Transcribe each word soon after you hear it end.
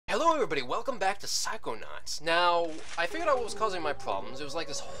Hello everybody, welcome back to Psychonauts. Now, I figured out what was causing my problems. It was like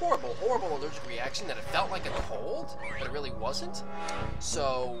this horrible allergic reaction that it felt like a cold, but it really wasn't.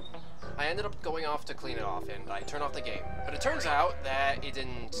 So, I ended up going off to clean it off, and I turned off the game. But it turns out that it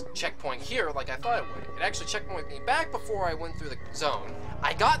didn't checkpoint here like I thought it would. It actually checkpointed me back before I went through the zone.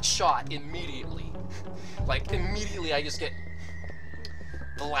 I got shot immediately. Like, immediately I just get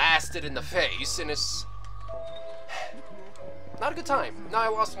blasted in the face, and it's not a good time. Now I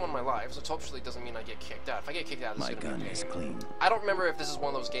lost one of my lives, which hopefully doesn't mean I get kicked out. If I get kicked out, this is gonna be clean. I don't remember if this is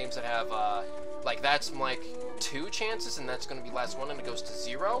one of those games that have, like, that's like 2 chances, and that's gonna be last one, and it goes to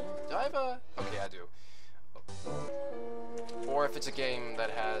 0. Do I have a? Okay, I do. Or if it's a game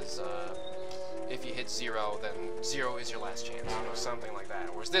that has, if you hit 0, then 0 is your last chance, you know, something like that.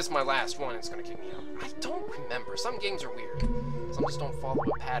 Or is this my last one? It's gonna kick me out. I don't remember. Some games are weird. Some just don't follow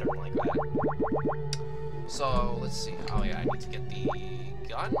a pattern like that. So, let's see. Oh yeah, I need to get the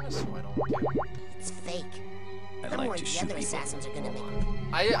gun, so I don't get... It's fake. I'd like to shoot the other people. assassins are gonna make.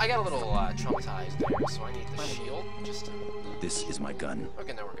 I got a little traumatized there, so I need the shield, just to... This is my gun.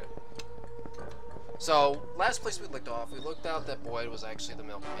 Okay, now we're good. So, last place we looked off, we looked out that Boyd was actually the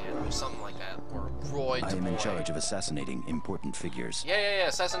milkman, or something like that, or Roy to I am in Boyd. charge of assassinating important figures. Yeah,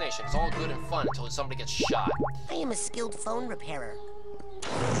 assassination. It's all good and fun until somebody gets shot. I am a skilled phone repairer.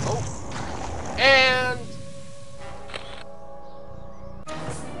 Oh. And...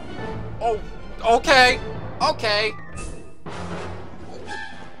 Oh, okay. Okay.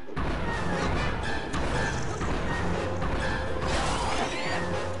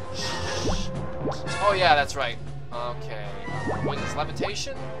 Oh yeah, that's right. Okay. What is this,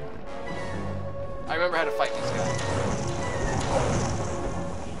 levitation? I remember how to fight these guys.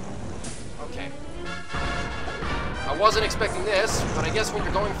 Okay. I wasn't expecting this, but I guess when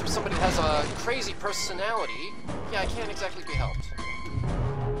you're going through somebody who has a crazy personality, yeah, I can't exactly be helped.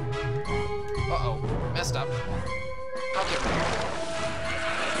 Uh-oh. Messed up. Okay.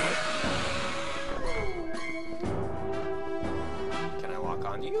 Can I lock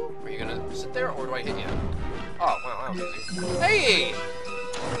on you? Are you gonna sit there, or do I hit you? Oh, well, that was easy. Hey!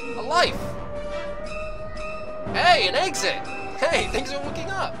 A life! Hey, an exit! Hey, things are looking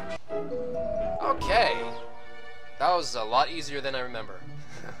up! Okay. That was a lot easier than I remember.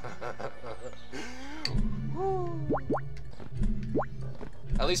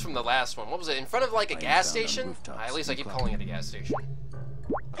 At least from the last one. What was it? In front of like a gas station? At least I keep calling it a gas station.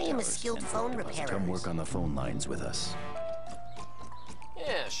 I am a skilled phone repairer. Come work on the phone lines with us.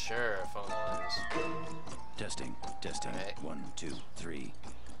 Yeah, sure, phone lines. Testing. Right. 1, 2, 3.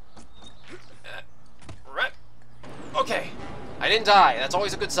 Right. Okay. I didn't die. That's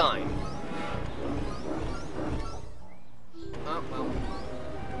always a good sign. Oh, well.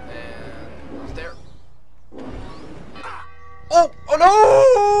 And who's there? Oh! Oh no!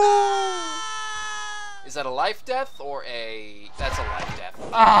 Is that a life death or a... That's a life death.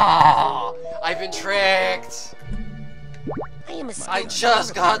 Ah! I've been tricked! I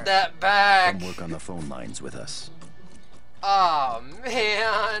just got that back! Come work on the phone lines with us. Oh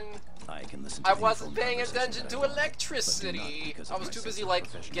man! I can listen to I any wasn't phone paying conversation attention that to I want, electricity! but do not because I of was my too sense busy, of like,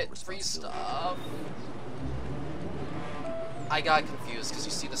 professional getting free responsibility. stuff. I got confused, because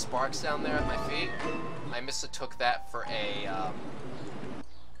you see the sparks down there at my feet? I mistook that for a,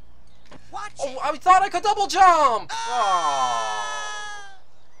 Watch Oh, I thought I could double jump! Oh.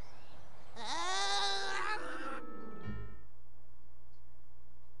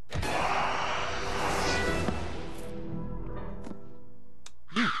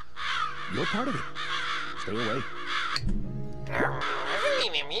 You're part of it. Stay away.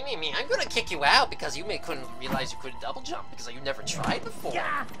 I'm gonna kick you out because you couldn't realize you couldn't double jump because you never tried before.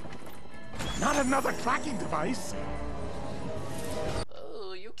 Yeah. Not another tracking device.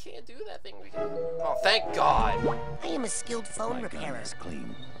 Oh, you can't do that thing. Oh, thank God. I am a skilled phone My gun repairer. is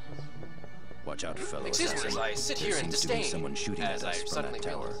clean. Watch out, fellow Excuse me as assassin. I sit There here in seems to be disdain someone shooting as at I us from suddenly that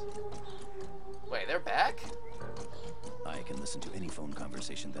tower. realize. Wait, they're back? I can listen to any phone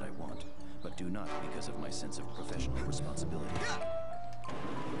conversation that I want, but do not because of my sense of professional responsibility.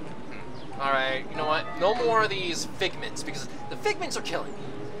 Alright, you know what? No more of these figments, because the figments are killing me.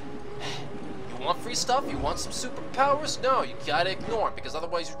 You want free stuff? You want some superpowers? No, you gotta ignore it, because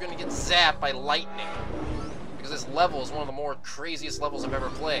otherwise you're gonna get zapped by lightning. Because this level is one of the more craziest levels I've ever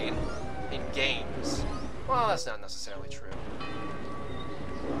played in games. Well, that's not necessarily true.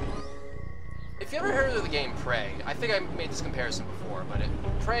 If you ever heard of the game Prey, I think I made this comparison before, but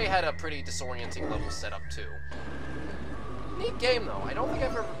Prey had a pretty disorienting level setup too. Neat game though. I don't think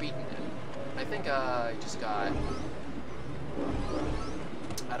I've ever beaten it. I think I just got...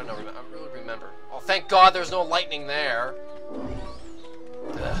 I don't know. I don't really remember. Oh, thank God there's no lightning there.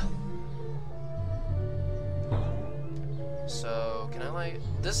 Ugh. I...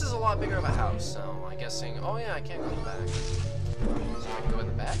 This is a lot bigger of a house, so I'm guessing... Oh yeah, I can't go in the back. So I can go in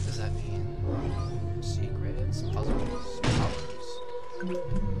the back? Does that mean... secrets? Puzzles? Powers?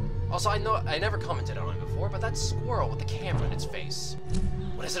 Also, I never commented on it before, but that squirrel with the camera in its face.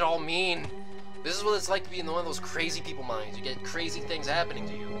 What does it all mean? This is what it's like to be in one of those crazy people minds. You get crazy things happening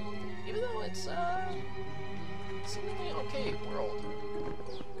to you. Even though it's, seemingly an okay world.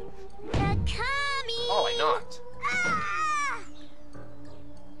 They're coming! Oh, I knocked. Ah!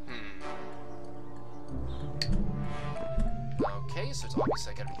 Okay, so it's obvious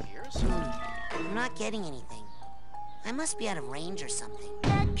I gotta be here, so... I'm not getting anything. I must be out of range or something.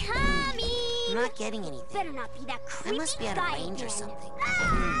 They're coming! I'm not getting anything. Better not be that I creepy must be out of guy range again. or something.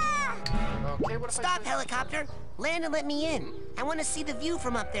 Ah! Okay, what if I... Stop, helicopter! Land and let me in. I want to see the view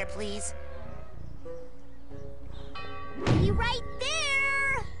from up there, please. Be right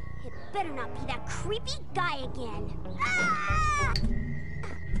there! It better not be that creepy guy again. Ah!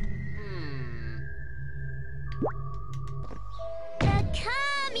 They're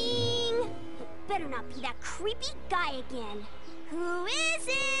coming! It better not be that creepy guy again. Who is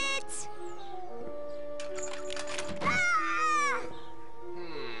it? Ah!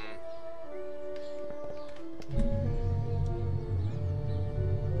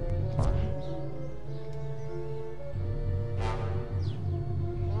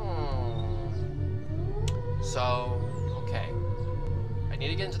 So, okay. I need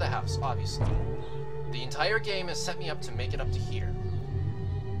to get into the house, obviously. The entire game has set me up to make it up to here.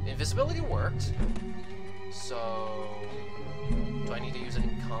 Invisibility worked. So... do I need to use it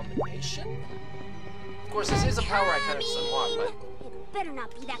in combination? Of course, this is a power I kind of just unlocked, but... It better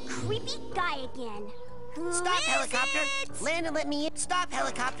not be that creepy guy again. Who Stop, is helicopter! it? Land and let me in. Stop,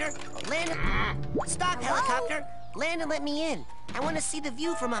 helicopter! Land and... Stop, Hello? helicopter! Land and let me in. I want to see the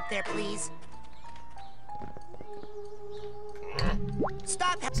view from up there, please.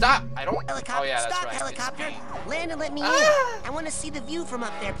 Stop, Stop! I don't... helicopter! Oh yeah, that's Stop, right. helicopter! Land and let me in. Ah! I want to see the view from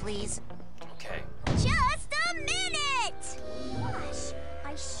up there, please. Okay. Just a minute! Gosh,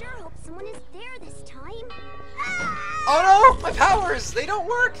 I sure hope someone is there this time. Ah! Oh no! My powers! They don't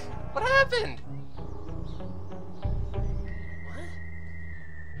work! What happened?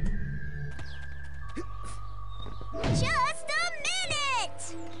 Just a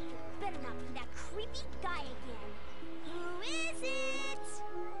minute! Better not be that creepy guy again. Who is it?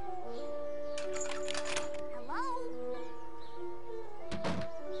 Hello?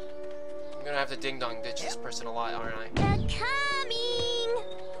 I'm gonna have to ding-dong ditch this person a lot, aren't I? They're coming!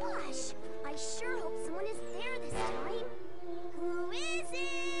 Gosh, I sure hope someone is there this time. Who is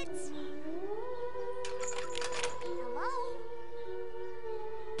it? Hello?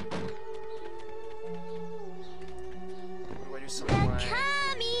 What do I do something like...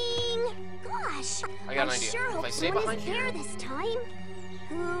 Coming! Gosh, I got an idea. sure If hope I stay someone behind is here- there this time.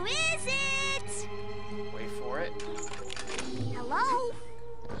 Who is it? Wait for it. Hello?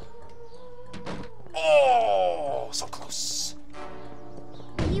 Oh! So close.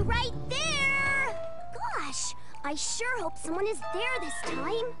 Be right there! Gosh, I sure hope someone is there this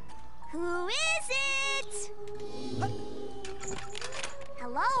time. Who is it?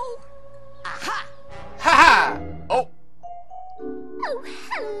 Hello? Aha! Ha-ha! Oh! Oh,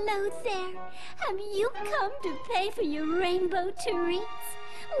 hello there. Have you come to pay for your rainbow treats?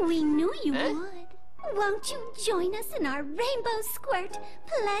 We knew you Eh? would. Won't you join us in our Rainbow Squirt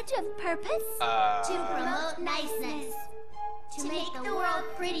Pledge of Purpose? To promote niceness, to make the world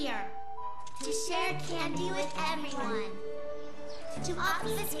prettier, to share candy with everyone, to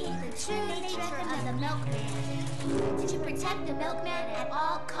obfuscate the true nature of the milkman, to protect the milkman at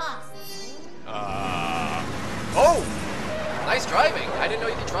all costs. Oh! Nice driving. I didn't know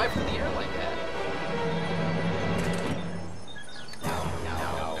you could drive through the air like that.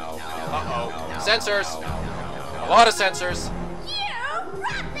 Uh-oh. Sensors. A lot of sensors. You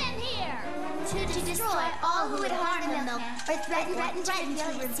brought them here! To destroy all who would harm the milkman or threaten to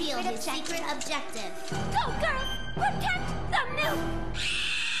reveal his secret objective. Go, girls! Protect the milk!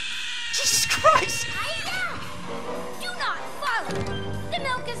 Jesus Christ! Do not follow! The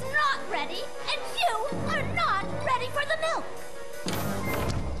milk is not ready, and you are not ready for the milk!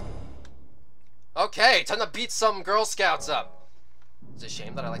 Okay, time to beat some Girl Scouts up. It's a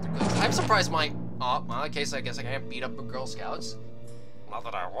shame that I like the Girl Scouts. I'm surprised my... Oh, well, in case I guess I can't beat up Girl Scouts. Not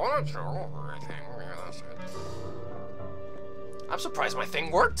that I wanted to or anything. Yeah, that's it. I'm surprised my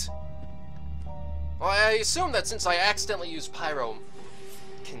thing worked. Well, I assume that since I accidentally used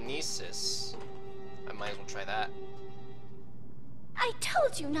pyrokinesis, I might as well try that. I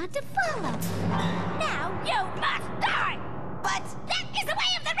told you not to follow. Now you must die! But that is the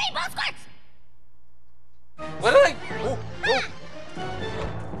way of the rainbow squirts! What did I... Oh, oh.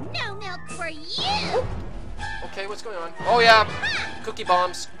 going on? Oh yeah, cookie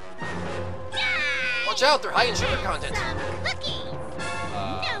bombs. Watch out, they're high in sugar content. Some cookies.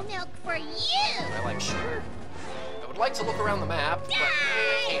 No milk for you. I like sugar. I would like to look around the map, but I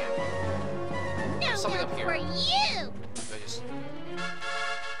can't. No Something milk up here. for you. Do I just...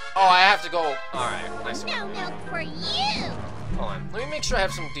 Oh, I have to go. Alright, nice. No milk for you. Hold on. Let me make sure I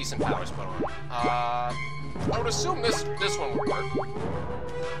have some decent powers put on. I would assume this one would work.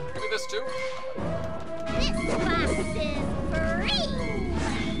 Maybe this too? This box is free.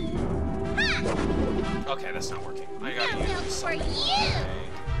 Ha! Okay, that's not working. I No gotta milk use for something. you.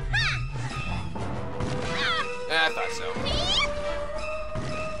 Ha! Yeah, I thought so.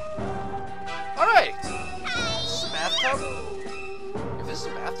 Alright! This is a bathtub? If this is a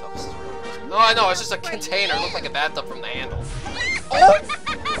bathtub, this is really cool. No, I know, it's just a container. It looked like a bathtub from the handle. Oh!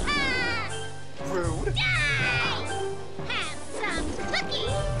 Rude. Have some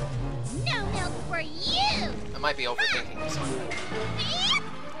cookies. No milk for you. I might be overthinking this one.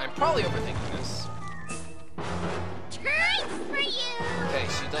 I'm probably overthinking this. Treats for you. Okay,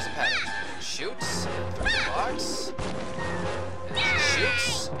 she does a pattern. Shoots, and throws a box. And she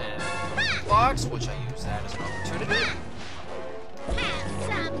shoots, and throws a box, which I use that as an opportunity. Have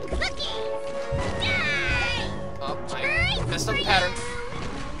some cookies. Oh, I messed up the pattern.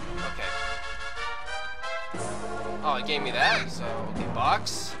 Okay. Oh, it gave me that, so, okay,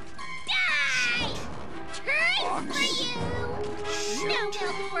 box. Shoot. Treats for you. No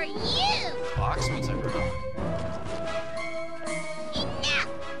milk for you. Box means I run. Enough.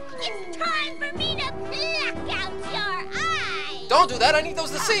 It's time for me to pluck out your eyes. Don't do that, I need those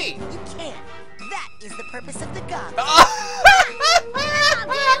to see! You can't. That is the purpose of the gun.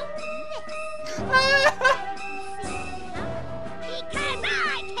 Because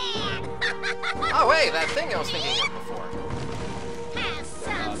I can. Oh, wait, that thing I was thinking of before. Have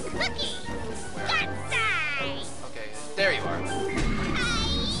some cookies. That side. Okay, there you are.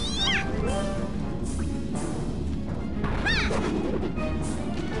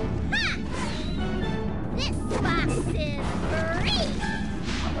 This box is free.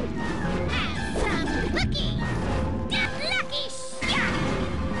 Have some cookies. Lucky shot.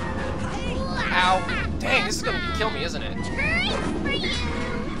 Ow. Dang, this is gonna kill me, isn't it? Treats for you.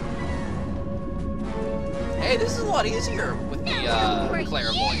 Hey, this is a lot easier with the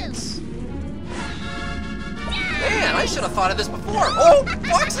clairvoyance. Man, I should have thought of this before. Oh,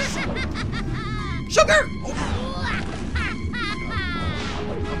 boxes! Sugar! Oh.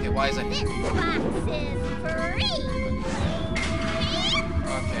 Okay, why is it? This box is free.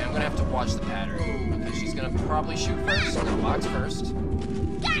 Okay, I'm gonna have to watch the pattern. Okay, she's gonna probably shoot first. No, box first.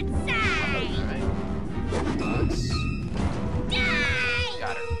 Got side. Alright. Box. Die.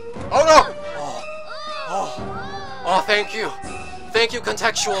 Got her. Oh no! Oh, oh, thank you. Thank you,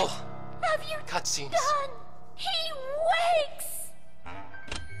 contextual Have you cutscenes. done? He wakes!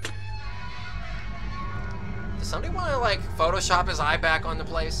 Does somebody want to, like, Photoshop his eye back on the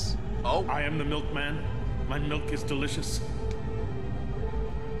place? Oh. I am the milkman. My milk is delicious.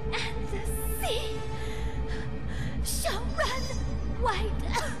 And the sea shall run white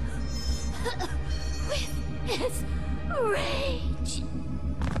with his rage.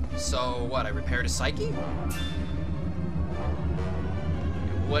 So, what, I repaired his psyche?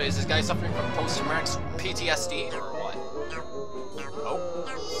 What, is this guy suffering from post-traumatic PTSD, or what? Oh.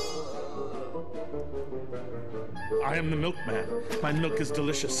 I am the milkman. My milk is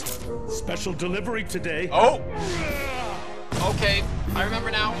delicious. Special delivery today. Oh! Okay, I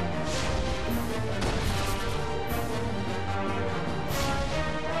remember now.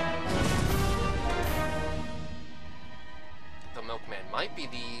 The milkman might be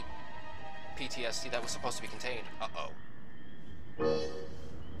the PTSD that was supposed to be contained. Uh-oh.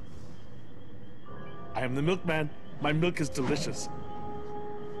 I am the milkman. My milk is delicious.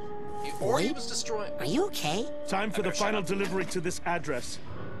 Or he was destroying. Are you okay? Time for the better shut final up. delivery to this address.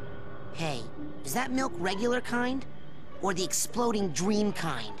 Hey, is that milk regular kind? Or the exploding dream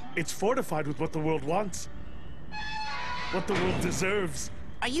kind? It's fortified with what the world wants. What the world deserves.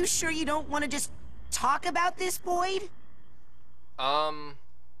 Are you sure you don't want to just talk about this, Boyd?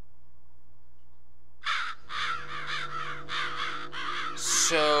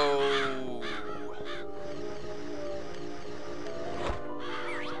 So...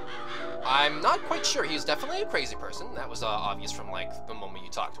 I'm not quite sure. He's definitely a crazy person. That was obvious from, like, the moment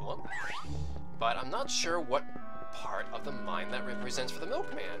you talked to him. But I'm not sure what part of the mind that represents for the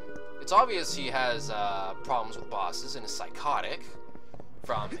milkman. It's obvious he has problems with bosses and is psychotic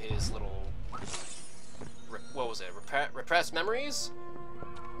from his little... what was it? Repressed memories?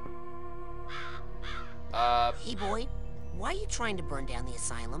 Hey, Boyd, why are you trying to burn down the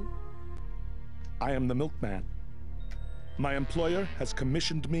asylum? I am the milkman. My employer has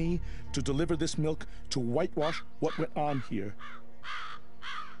commissioned me to deliver this milk to whitewash what went on here.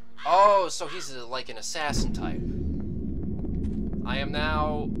 Oh, so he's like an assassin type. I am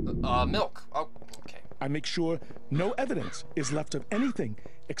now milk. Oh, okay. I make sure no evidence is left of anything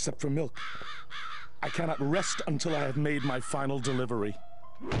except for milk. I cannot rest until I have made my final delivery.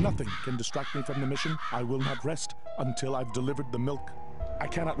 Nothing can distract me from the mission. I will not rest until I've delivered the milk. I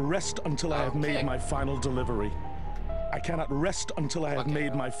cannot rest until I have made my final delivery. I cannot rest until I have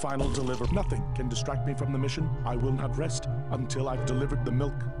made my final delivery. Nothing can distract me from the mission. I will not rest until I've delivered the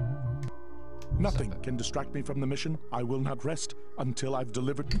milk. Nothing can distract me from the mission. I will not rest until I've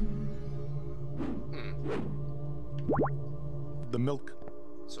delivered the milk.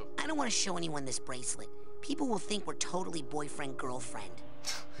 So I don't want to show anyone this bracelet. People will think we're totally boyfriend-girlfriend.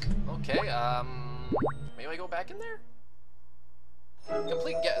 okay, maybe I go back in there?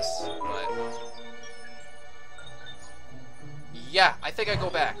 Complete guess, but... yeah, I think I go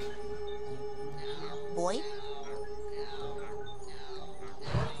back. Boy?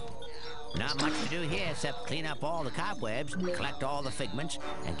 Not much to do here except clean up all the cobwebs, collect all the figments,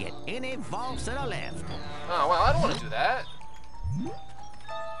 and get any vaults that are left. Oh, well, I don't want to do that.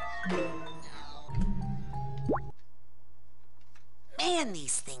 Man,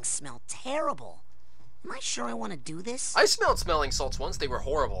 these things smell terrible. Am I sure I want to do this? I smelled smelling salts once. They were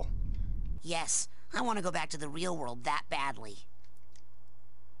horrible. Yes, I want to go back to the real world that badly.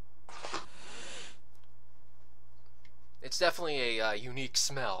 It's definitely a unique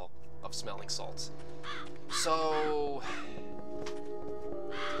smell of smelling salts. So...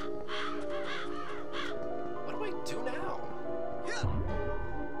 what do I do now?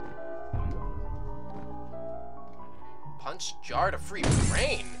 Punch jar to free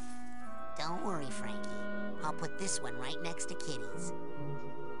brain. Don't worry, Frankie. I'll put this one right next to Kitty's.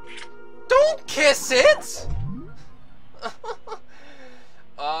 Don't kiss it!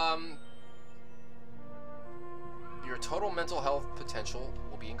 Your total mental health potential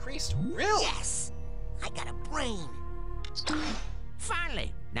will be increased. Really? Yes! I got a brain.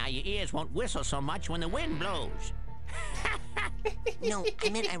 Finally! Now your ears won't whistle so much when the wind blows. No, I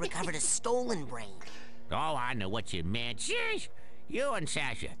meant I recovered a stolen brain. Oh, I know what you meant. Sheesh! You and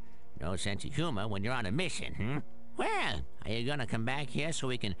Sasha. No sense of humor when you're on a mission, hmm? Well, are you gonna come back here so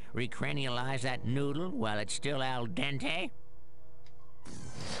we can recranialize that noodle while it's still al dente?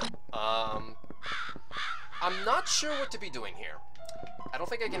 I'm not sure what to be doing here. I don't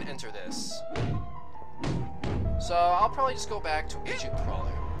think I can enter this. So I'll probably just go back to Agent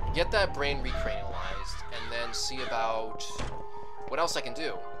Crawler, get that brain recranialized, and then see about what else I can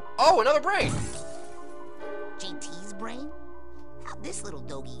do. Oh, another brain! JT's brain? How'd this little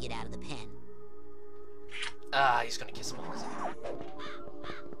doggy get out of the pen? Ah, he's gonna kiss him all.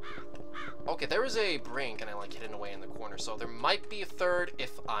 Okay, there is a brain kind of like hidden away in the corner, so there might be a third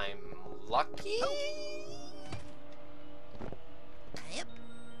if I'm lucky. Yep.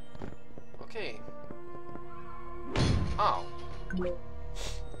 Okay. Oh.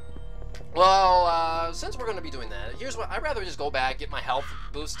 Well, since we're gonna be doing that, here's what I'd rather just go back, get my health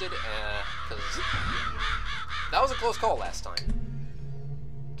boosted, because that was a close call last time.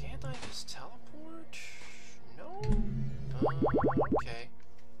 Can't I just teleport? No? Okay.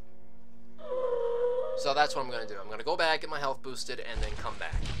 So that's what I'm gonna do. I'm gonna go back, get my health boosted, and then come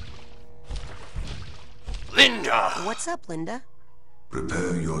back. Linda! What's up, Linda?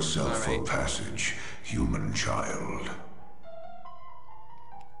 Prepare yourself for passage, human child.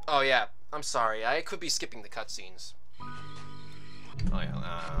 Oh yeah, I'm sorry. I could be skipping the cutscenes. Oh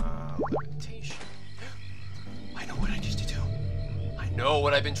yeah, levitation. I know what I need to do. I know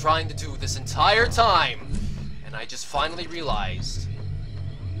what I've been trying to do this entire time, and I just finally realized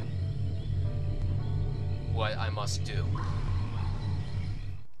what I must do.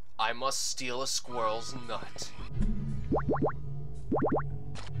 I must steal a squirrel's nut.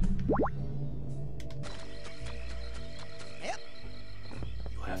 Yep.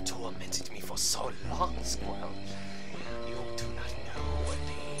 You have tormented me for so long, squirrel. You do not know what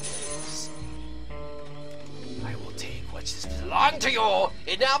it is. I will take what just belonged to you.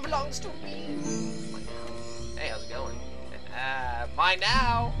 It now belongs to me. Hey, how's it going? Mine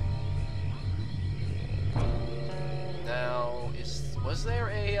now. Now, was there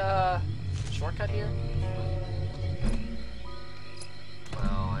a shortcut here?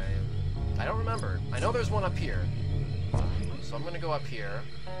 Well, I don't remember. I know there's one up here. So I'm gonna go up here.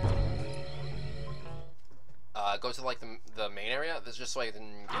 Go to like the main area. That's just so I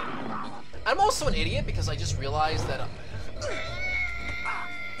can get... I'm also an idiot because I just realized that...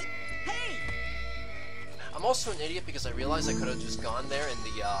 Hey! I'm also an idiot because I realized I could have just gone there in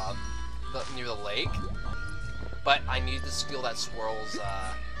the near the lake. But I needed to steal that squirrel's,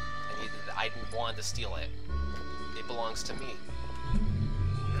 I wanted to steal it. It belongs to me.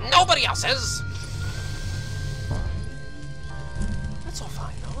 Nobody else's! It's all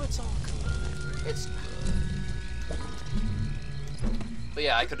fine, though. It's all good. It's good. But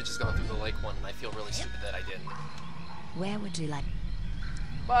yeah, I could have just gone through the lake one, and I feel really stupid that I didn't. Where would you like?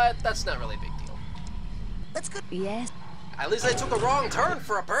 But that's not really a big deal. Let's go. Yes. At least I took a wrong turn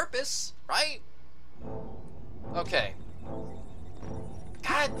for a purpose, right? Okay.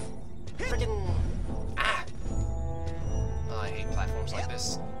 God, freaking ah! Oh, I hate platforms like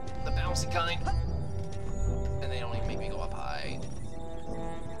this, the bouncy kind, and they don't even make me go up high.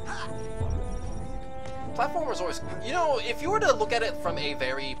 Platformers always, you know, if you were to look at it from a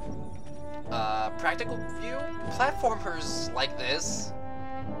very practical view, platformers like this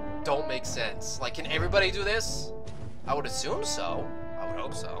don't make sense. Like, can everybody do this? I would assume so. I would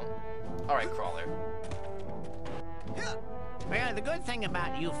hope so. Alright, Crawler. Well, the good thing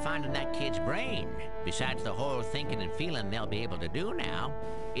about you finding that kid's brain, besides the whole thinking and feeling they'll be able to do now,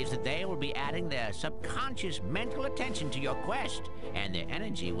 is that they will be adding their subconscious mental attention to your quest, and their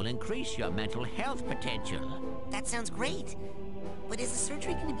energy will increase your mental health potential. That sounds great. But is the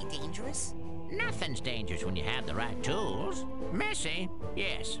surgery going to be dangerous? Nothing's dangerous when you have the right tools. Messy,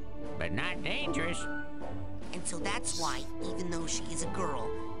 yes, but not dangerous. And so that's why, even though she is a girl,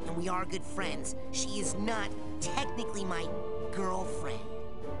 and we are good friends, she is not technically my girlfriend.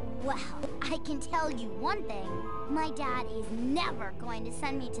 Well, I can tell you one thing. My dad is never going to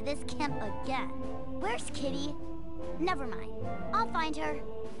send me to this camp again. Where's Kitty? Never mind. I'll find her.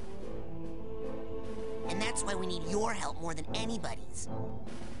 And that's why we need your help more than anybody's.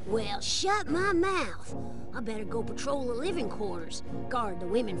 Well, shut my mouth. I better go patrol the living quarters, guard the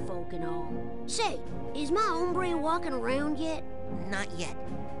women folk and all. Say, is my hombre walking around yet? Not yet,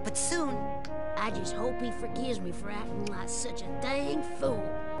 but soon. I just hope he forgives me for acting like such a dang fool.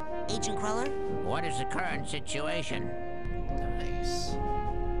 Agent Cruller? What is the current situation? Nice.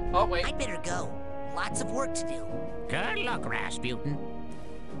 Oh, wait. I'd better go. Lots of work to do. Good luck, Rasputin.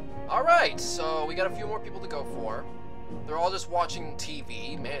 Alright, so we got a few more people to go for. They're all just watching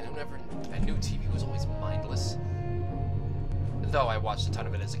TV. Man, I knew TV was always mindless. Though I watched a ton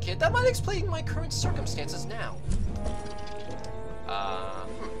of it as a kid. That might explain my current circumstances now.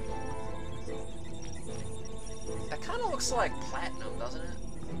 That kind of looks like platinum, doesn't it?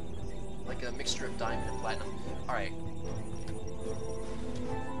 Like a mixture of diamond and platinum. Alright.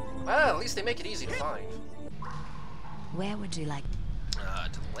 Well, at least they make it easy to find. Where would you like?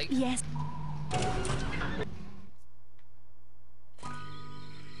 To the lake? Yes.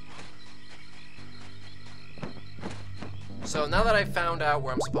 So now that I've found out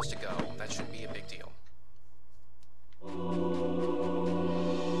where I'm supposed to go, that shouldn't be a big deal. Oh.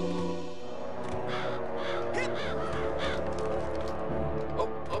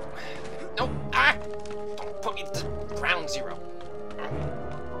 No! Ah! Don't put me to ground zero.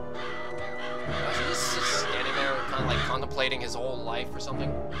 He's just standing there kind of like contemplating his whole life or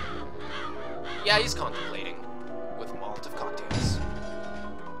something. Yeah, he's contemplating with Molotov cocktails.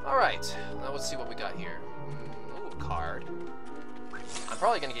 Alright, now let's see what we got here. Ooh, a card. I'm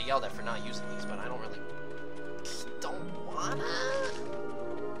probably gonna get yelled at for not using these, but I don't wanna.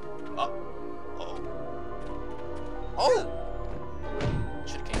 Oh!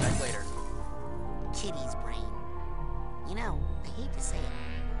 Should've came back later. Kitty's brain. You know, I hate to say it,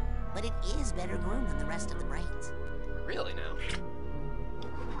 but it is better groomed than the rest of the brains. Really now?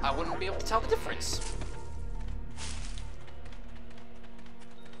 I wouldn't be able to tell the difference.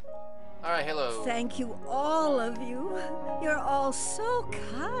 Alright, hello. Thank you, all of you. You're all so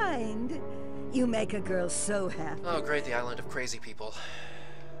kind. You make a girl so happy. Oh, great, the island of crazy people.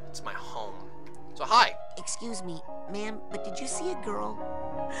 It's my home. So, hi! Excuse me, ma'am, but did you see a girl?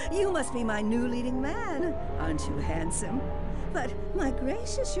 You must be my new leading man. Aren't you handsome? But, my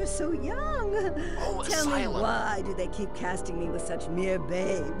gracious, you're so young. Oh, Tell me, Asylum. why do they keep casting me with such mere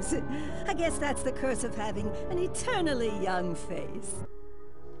babes? I guess that's the curse of having an eternally young face.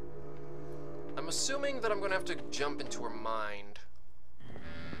 I'm assuming that I'm gonna have to jump into her mind.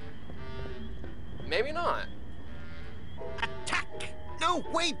 Maybe not. Attack! No,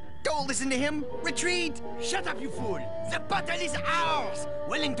 wait! Don't listen to him! Retreat! Shut up, you fool! The battle is ours!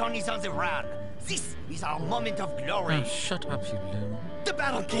 Wellington is on the run! This is our moment of glory! Oh, shut up, you loon. The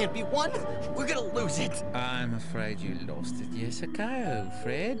battle can't be won! We're gonna lose it! I'm afraid you lost it years ago,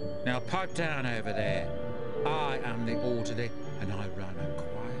 Fred. Now pipe down over there. I am the orderly, and I run a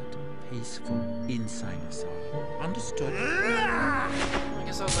quiet, peaceful, insane asylum. Understood? I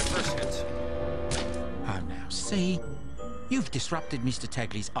guess that was my first hint. I now see You've disrupted Mr.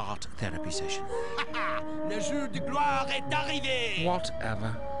 Tegley's art therapy session. Le jour de gloire est arrivé!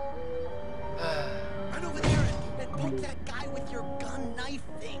 Whatever. Run over there and poke that guy with your gun knife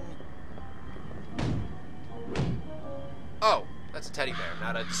thing. Oh, that's a teddy bear,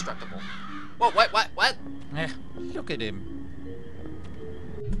 not a destructible. Whoa, what? Eh, look at him.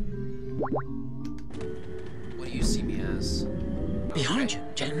 What do you see me as? Behind you,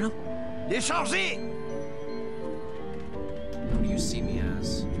 General. Déchargez! What do you see me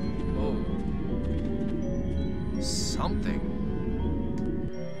as? Oh. Something.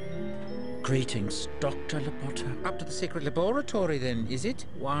 Greetings, Dr. Loboto. Up to the secret laboratory, then, is it?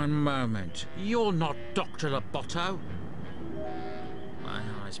 One moment. You're not Dr. Loboto. My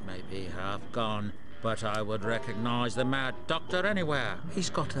eyes may be half gone, but I would recognize the mad doctor anywhere. He's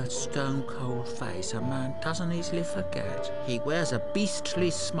got that stone-cold face a man doesn't easily forget. He wears a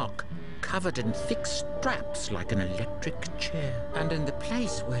beastly smock, covered in thick straps like an electric chair. And in the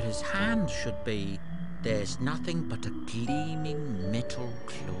place where his hand should be, there's nothing but a gleaming metal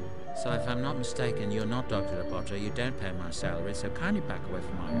claw. So if I'm not mistaken, you're not Dr. Loboto, you don't pay my salary, so kindly back away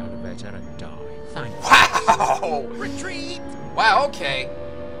from my elevator and die. Thank you. Wow! Retreat! Wow, okay.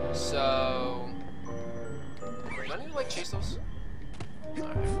 So... do I need to, like, chase those?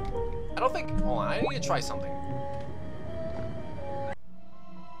 Alright. I don't think... hold on, I need to try something.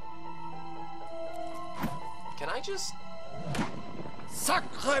 Can I just...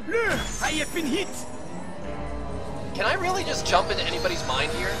 Sacre bleu! I have been hit! Can I really just jump into anybody's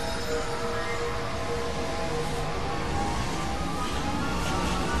mind here?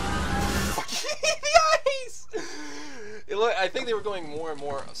 The eyes! I think they were going more and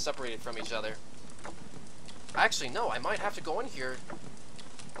more separated from each other. Actually, no, I might have to go in here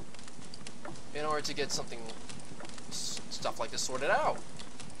in order to get something, stuff like this sorted out.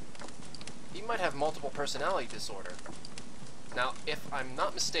 He might have multiple personality disorder. Now, if I'm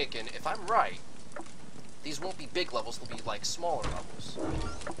not mistaken, if I'm right, these won't be big levels, they'll be like smaller levels.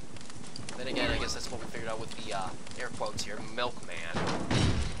 Then again, I guess that's what we figured out with the air quotes here, Milkman.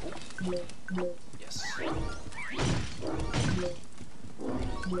 Ooh. Yes.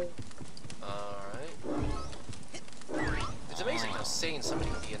 Alright. It's amazing how sane somebody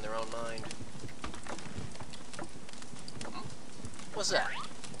can be in their own mind. What's that?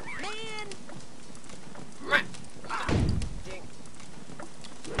 Man! Ding.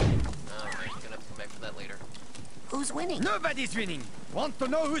 Alright, gonna have to come back for that later. Who's winning? Nobody's winning. Want to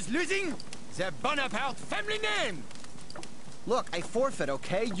know who's losing? The Bonaparte family name! Look, I forfeit,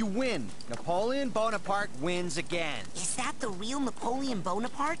 okay? You win. Napoleon Bonaparte wins again. Is that the real Napoleon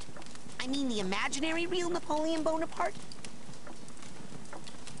Bonaparte? I mean the imaginary real Napoleon Bonaparte?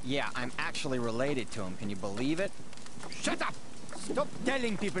 Yeah, I'm actually related to him. Can you believe it? Shut up! Stop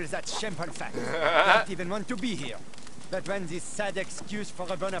telling people that shameful fact. I don't even want to be here. But when this sad excuse for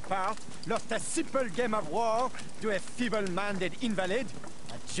a Bonaparte lost a simple game of war to a feeble-minded invalid,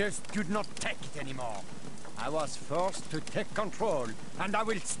 I just could not take it anymore. I was forced to take control, and I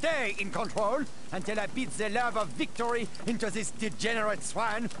will stay in control until I beat the love of victory into this degenerate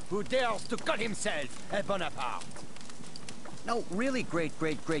swine who dares to call himself a Bonaparte. No, really,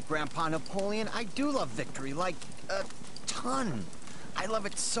 great-great-great-grandpa Napoleon, I do love victory, like, a ton. I love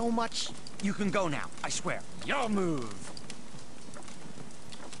it so much. You can go now, I swear. Your move.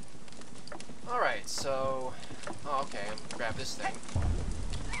 Alright, so... oh, okay, grab this thing.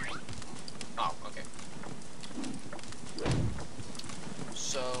 Oh, okay.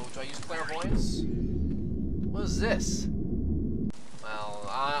 So, do I use clairvoyance? What is this? Well,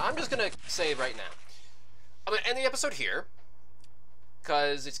 I'm just gonna save right now. I'm gonna end the episode here,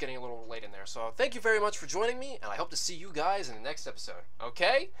 because it's getting a little late in there. So, thank you very much for joining me, and I hope to see you guys in the next episode.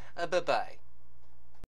 Okay? Bye-bye.